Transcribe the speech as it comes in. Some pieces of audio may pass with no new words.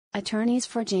Attorneys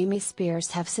for Britney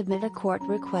Spears have submitted a court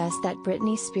request that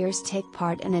Britney Spears take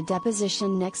part in a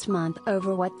deposition next month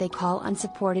over what they call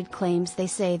unsupported claims they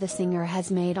say the singer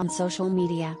has made on social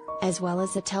media, as well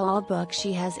as a tell-all book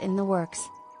she has in the works.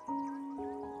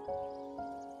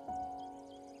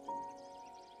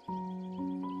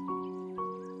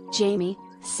 Jamie,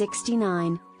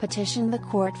 69, petitioned the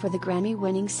court for the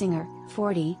Grammy-winning singer,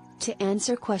 40, to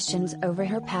answer questions over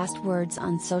her past words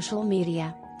on social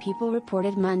media, People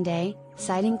reported Monday,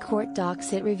 citing court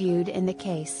docs it reviewed in the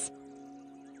case.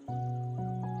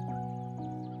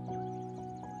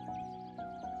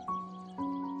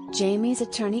 Jamie's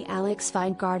attorney Alex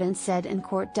Weingarten said in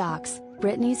court docs,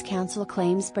 Britney's counsel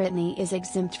claims Britney is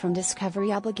exempt from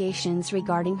discovery obligations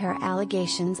regarding her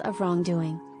allegations of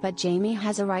wrongdoing, but Jamie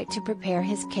has a right to prepare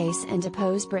his case and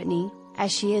depose Britney,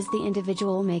 as she is the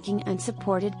individual making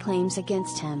unsupported claims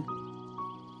against him.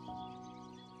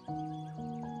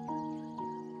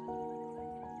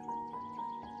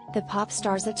 The pop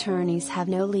star's attorneys have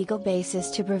no legal basis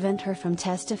to prevent her from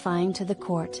testifying to the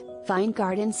court,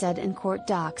 Weingarten said in court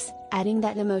docs, adding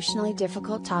that emotionally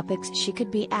difficult topics she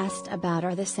could be asked about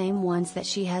are the same ones that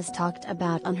she has talked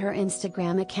about on her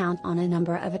Instagram account on a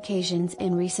number of occasions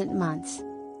in recent months.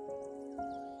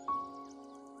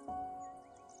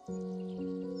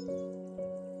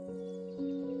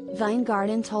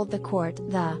 Weingarten told the court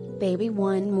the "Baby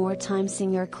One More Time"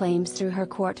 singer claims through her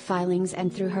court filings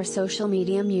and through her social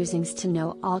media musings to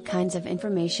know all kinds of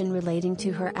information relating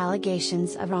to her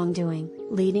allegations of wrongdoing,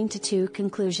 leading to two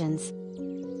conclusions.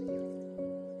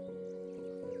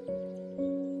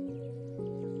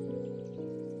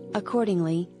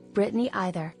 Accordingly, Britney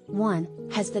either 1.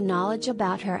 has the knowledge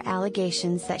about her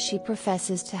allegations that she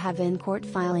professes to have in court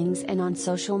filings and on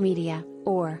social media,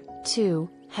 or 2.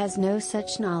 has no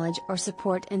such knowledge or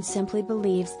support and simply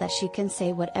believes that she can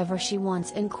say whatever she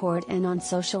wants in court and on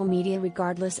social media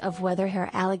regardless of whether her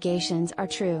allegations are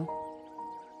true.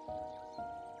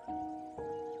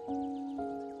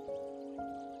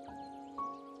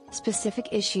 Specific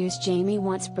issues Jamie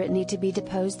wants Britney to be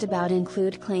deposed about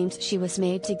include claims she was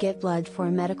made to give blood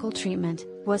for medical treatment,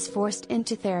 was forced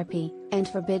into therapy, and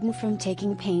forbidden from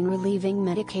taking pain-relieving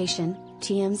medication,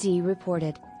 TMZ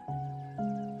reported.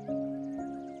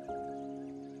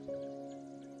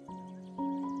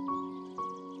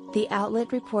 The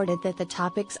outlet reported that the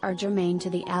topics are germane to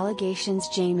the allegations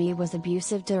Jamie was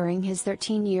abusive during his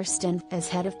 13-year stint as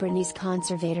head of Britney's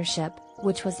conservatorship,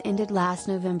 which was ended last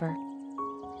November.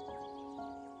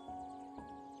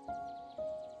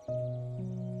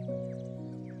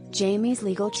 Jamie's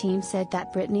legal team said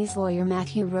that Britney's lawyer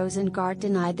Matthew Rosengart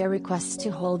denied their requests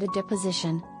to hold a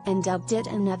deposition, and dubbed it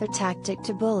another tactic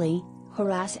to bully,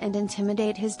 harass and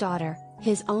intimidate his daughter,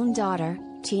 his own daughter,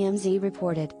 TMZ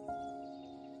reported.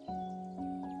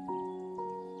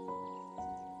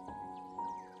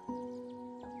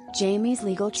 Jamie's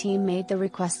legal team made the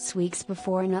requests weeks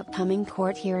before an upcoming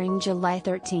court hearing July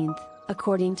 13,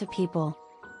 according to People.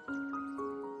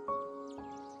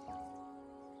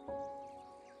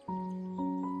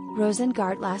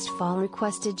 Rosengart last fall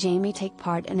requested Jamie take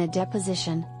part in a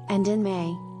deposition, and in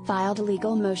May, filed a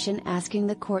legal motion asking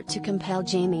the court to compel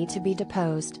Jamie to be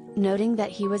deposed, noting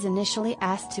that he was initially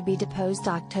asked to be deposed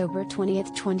October 20,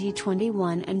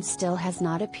 2021 and still has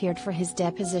not appeared for his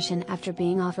deposition after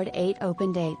being offered 8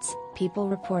 open dates, People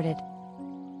reported.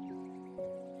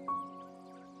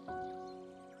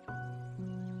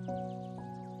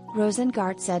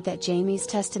 Rosengart said that Jamie's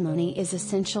testimony is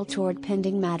essential toward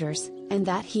pending matters, and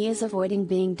that he is avoiding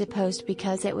being deposed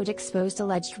because it would expose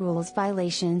alleged rules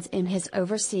violations in his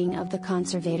overseeing of the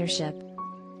conservatorship.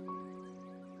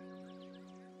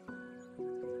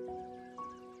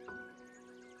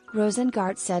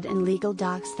 Rosengart said in legal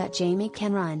docs that Jamie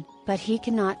can run, but he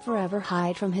cannot forever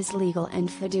hide from his legal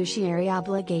and fiduciary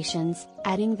obligations,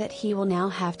 adding that he will now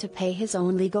have to pay his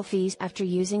own legal fees after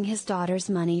using his daughter's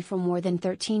money for more than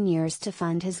 13 years to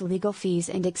fund his legal fees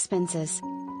and expenses.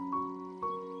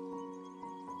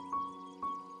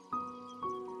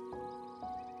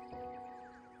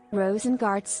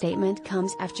 Rosengart's statement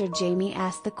comes after Jamie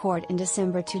asked the court in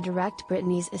December to direct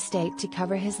Britney's estate to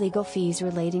cover his legal fees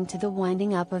relating to the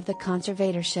winding up of the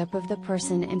conservatorship of the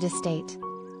person and estate.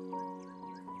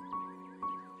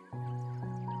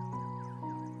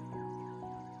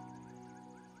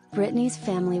 Britney's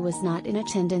family was not in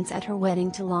attendance at her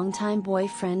wedding to longtime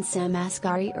boyfriend Sam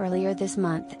Asghari earlier this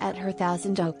month at her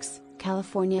Thousand Oaks,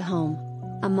 California home.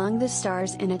 Among the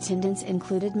stars in attendance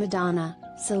included Madonna,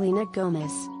 Selena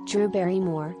Gomez, Drew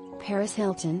Barrymore, Paris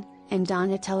Hilton, and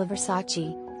Donatella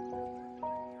Versace.